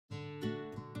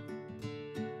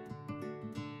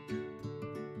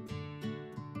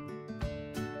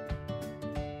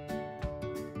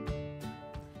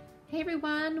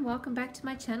everyone, welcome back to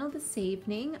my channel this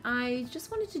evening. I just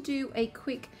wanted to do a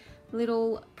quick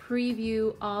little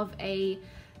preview of a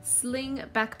Sling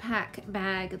backpack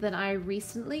bag that I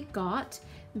recently got.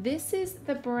 This is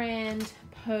the brand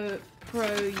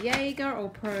Proyager or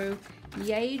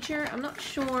Proyager. I'm not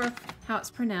sure how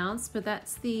it's pronounced, but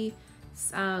that's the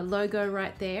logo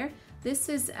right there. This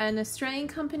is an Australian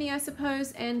company, I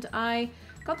suppose, and I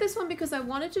got this one because I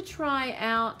wanted to try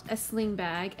out a sling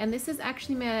bag, and this is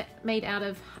actually made out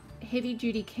of heavy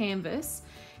duty canvas.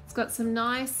 It's got some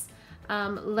nice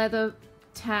leather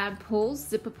tab pulls,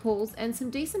 zipper pulls, and some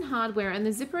decent hardware, and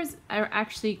the zippers are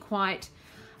actually quite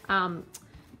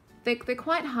they're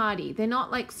quite hardy. They're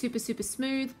not like super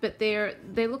smooth, but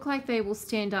they look like they will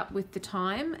stand up with the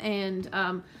time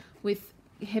and with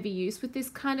heavy use with this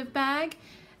kind of bag.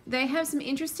 They have some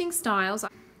interesting styles.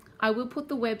 I will put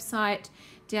the website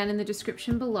down in the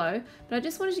description below, but I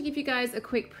just wanted to give you guys a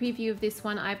quick preview of this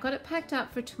one. I've got it packed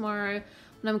up for tomorrow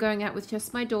when I'm going out with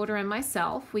just my daughter and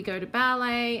myself. We go to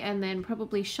ballet and then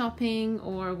probably shopping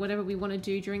or whatever we want to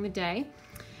do during the day.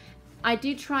 I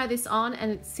did try this on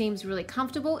and it seems really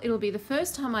comfortable. It'll be the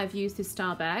first time I've used this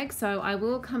style bag, so I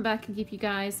will come back and give you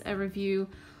guys a review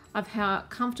of how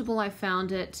comfortable I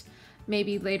found it,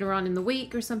 maybe later on in the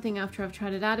week or something after I've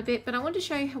tried it out a bit. But I want to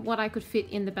show you what I could fit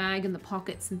in the bag and the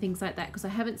pockets and things like that, because I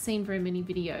haven't seen very many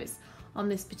videos on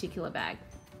this particular bag.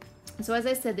 So as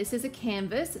I said, this is a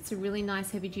canvas. It's a really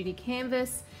nice heavy duty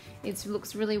canvas. It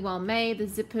looks really well made. The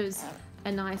zippers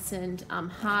are nice and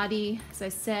hardy. As I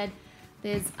said,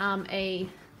 there's a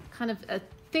kind of a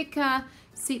thicker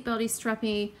seatbelty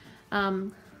strappy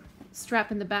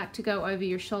strap in the back to go over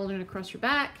your shoulder and across your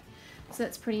back. So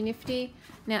that's pretty nifty.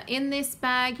 Now in this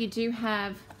bag you do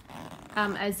have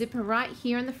a zipper right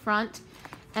here in the front,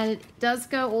 and it does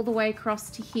go all the way across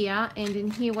to here, and in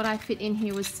here what I fit in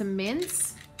here was some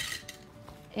mints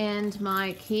and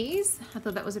my keys. I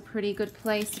thought that was a pretty good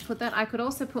place to put that. I could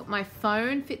also put my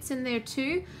phone, fits in there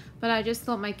too, but I just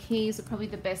thought my keys are probably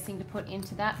the best thing to put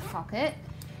into that pocket.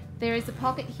 There is a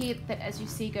pocket here that, as you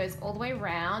see, goes all the way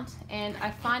around, and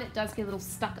I find it does get a little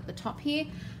stuck at the top here,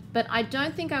 but I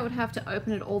don't think I would have to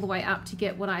open it all the way up to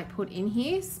get what I put in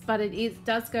here, but it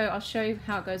does go. I'll show you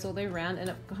how it goes all the way around, and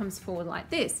it comes forward like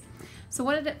this. So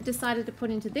what I decided to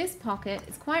put into this pocket,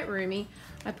 it's quite roomy.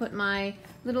 I put my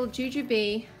little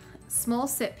Jujube small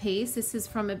set piece. This is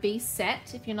from a B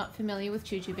set, if you're not familiar with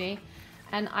Jujube.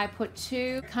 And I put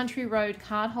 2 Country Road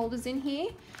card holders in here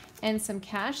and some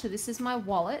cash. So this is my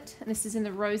wallet, and this is in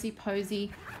the Rosy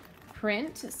Posy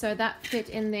print. So that fit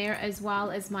in there, as well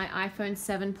as my iPhone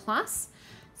 7 Plus.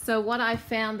 So what I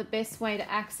found the best way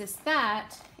to access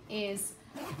that is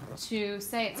to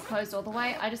say it's closed all the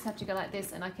way. I just have to go like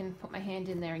this and I can put my hand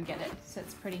in there and get it. So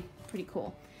it's pretty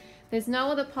cool. There's no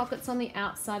other pockets on the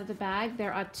outside of the bag.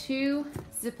 There are 2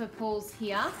 zipper pulls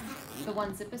here, the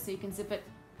one zipper, so you can zip it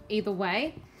either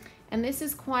way. And this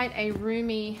is quite a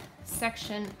roomy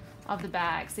section of the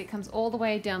bag. So it comes all the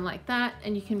way down like that,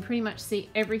 and you can pretty much see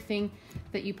everything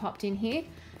that you popped in here.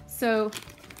 So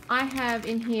I have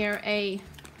in here a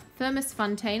thermos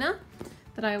funtainer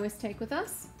that I always take with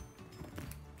us.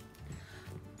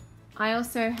 I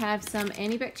also have some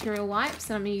antibacterial wipes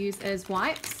that I'm going to use as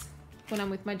wipes. When I'm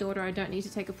with my daughter, I don't need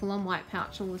to take a full-on wipe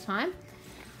pouch all the time.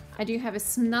 I do have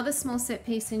another small set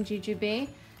piece in Jujube,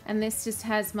 and this just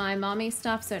has my mommy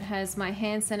stuff. So it has my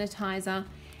hand sanitizer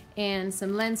and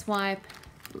some lens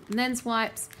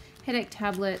wipes, headache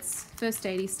tablets, first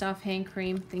aidy stuff, hand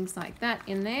cream, things like that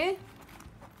in there.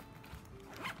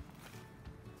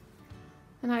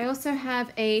 And I also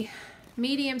have a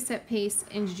medium set piece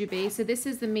in Jujube. So this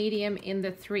is the medium in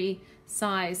the 3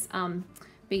 size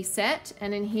B set,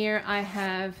 and in here I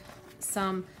have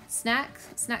some snack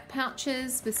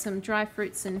pouches with some dry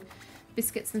fruits and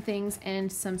biscuits and things,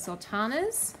 and some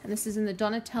sultanas, and this is in the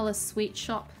Donatella Sweet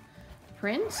Shop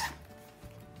print.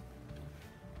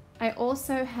 I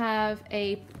also have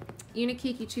a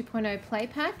Unikiki 2.0 play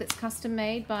pack that's custom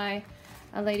made by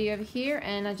a lady over here,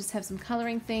 and I just have some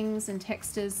coloring things and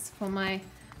textures for my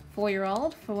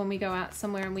 4-year-old for when we go out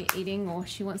somewhere and we're eating or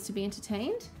she wants to be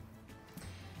entertained.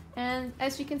 And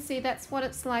as you can see, that's what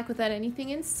it's like without anything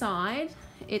inside.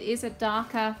 It is a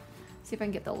darker, see if I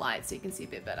can get the light so you can see a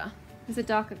bit better. It's a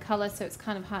darker color, so it's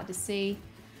kind of hard to see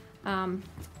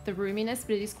the roominess,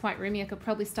 but it is quite roomy. I could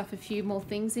probably stuff a few more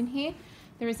things in here.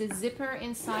 There is a zipper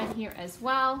inside here as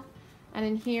well, and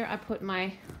in here I put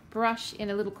my brush in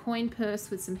a little coin purse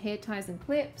with some hair ties and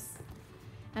clips,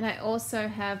 and I also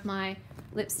have my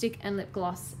lipstick and lip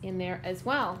gloss in there as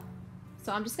well.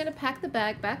 So I'm just going to pack the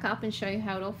bag back up and show you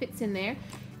how it all fits in there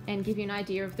and give you an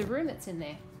idea of the room that's in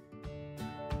there.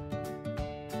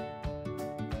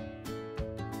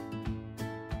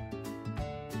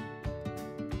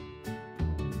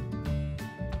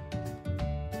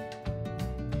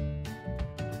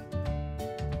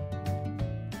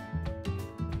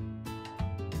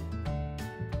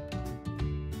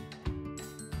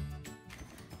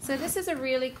 So this is a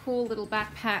really cool little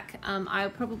backpack. I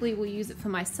probably will use it for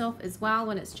myself as well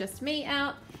when it's just me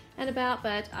out and about,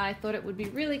 but I thought it would be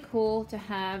really cool to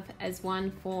have as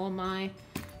one for my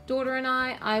daughter and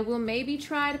I. I will maybe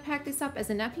try to pack this up as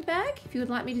a nappy bag. If you would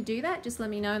like me to do that, just let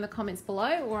me know in the comments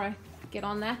below, or I get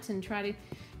on that and try to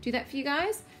do that for you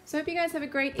guys. So I hope you guys have a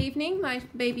great evening. My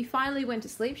baby finally went to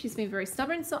sleep. She's been very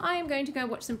stubborn, so I am going to go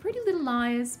watch some Pretty Little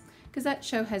Liars because that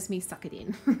show has me suckered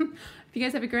in. Hope you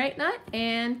guys have a great night,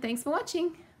 and thanks for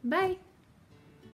watching. Bye.